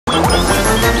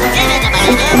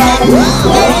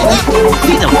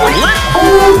See them flip!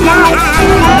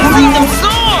 See them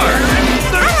soar!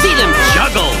 See them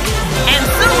juggle! And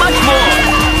so much more!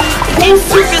 It's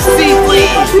Circus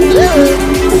C-Fleas!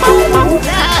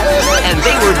 And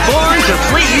they were born to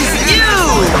please you!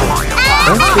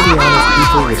 Thanks for the honest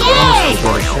people with honest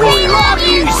people to show. We love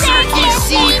you, Circus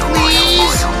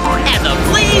C-Fleas! And the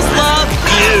fleas love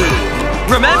you!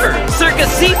 Remember, Circus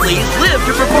C-Fleas live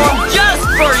to perform just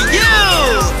for you!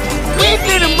 We've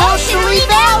been emotionally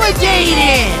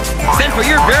validated! Send for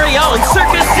your very own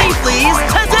Circus C-Fleas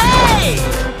today!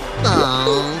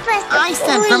 Oh, I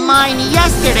sent for mine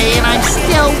yesterday and I'm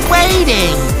still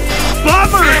waiting.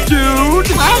 Bummer, dude!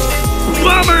 What?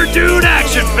 Bummer, dude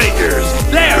action figures!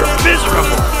 They're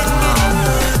miserable!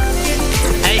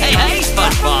 Hey,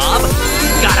 SpongeBob!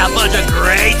 Got a bunch of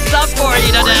great stuff for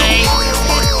you today!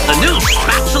 The new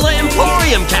Spatula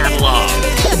Emporium catalog!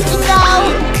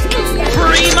 No!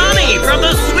 Free money from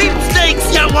the sweepstakes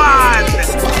you won!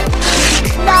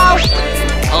 No!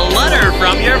 A letter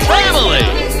from your family!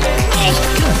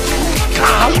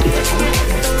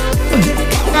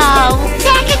 No!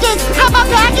 Packages! How about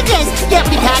packages? Get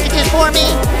me packages for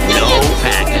me! No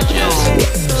packages.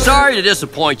 Sorry to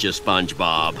disappoint you,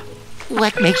 SpongeBob.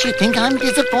 What makes you think I'm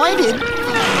disappointed?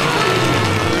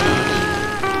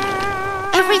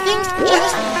 Everything's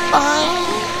just fine.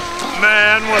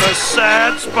 Man, what a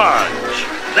sad sponge!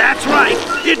 That's right,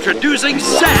 introducing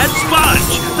Sad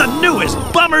Sponge, the newest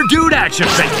Bummer Dude action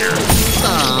figure.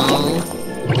 Oh.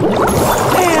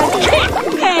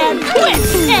 And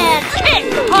twist and kick!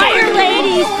 Higher,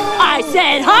 ladies! I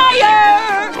said higher!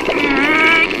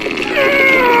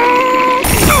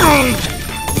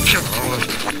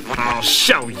 I'll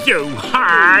show you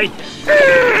high.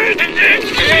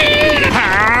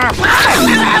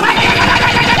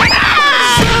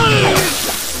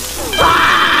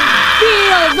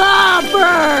 Feel the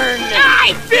burn!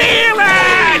 I feel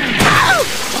it!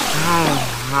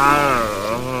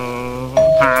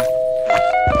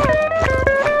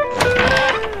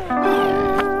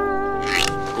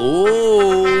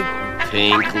 Ooh,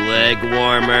 pink leg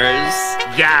warmers.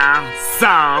 Yeah,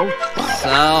 so?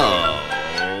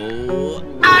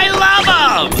 I love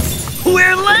them!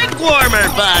 We're leg warmer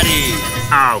buddies!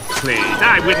 Oh, please,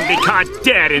 I wouldn't be caught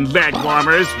dead in leg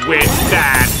warmers with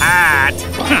that hat.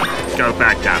 Go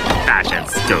back to fashion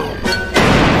school.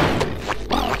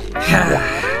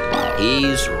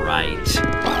 He's right.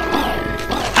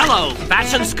 Hello,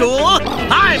 fashion school!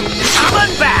 I'm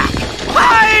coming back!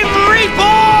 I'm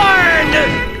reborn!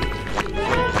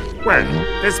 Well,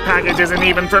 this package isn't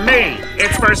even for me.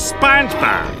 It's for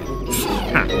SpongeBob.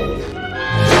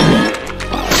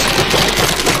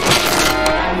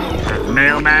 The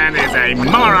mailman is a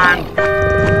moron.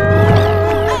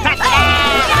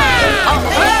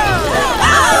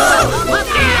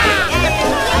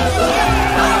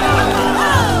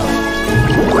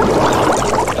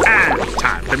 And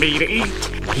time for me to eat.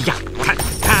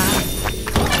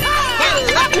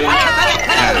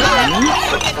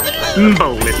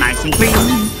 Bowl it nice and clean.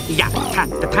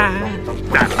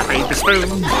 Grab my favorite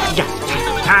spoon.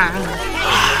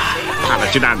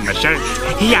 Polish it on my shirt.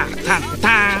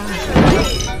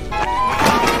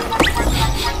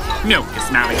 Milk is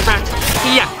smelling fresh.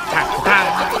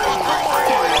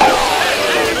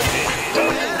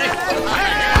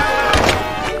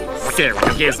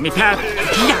 Cereal gives me pep.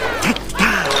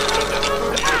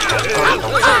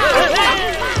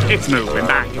 It's moving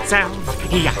by itself.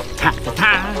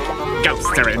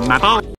 Ghosts are in my bowl.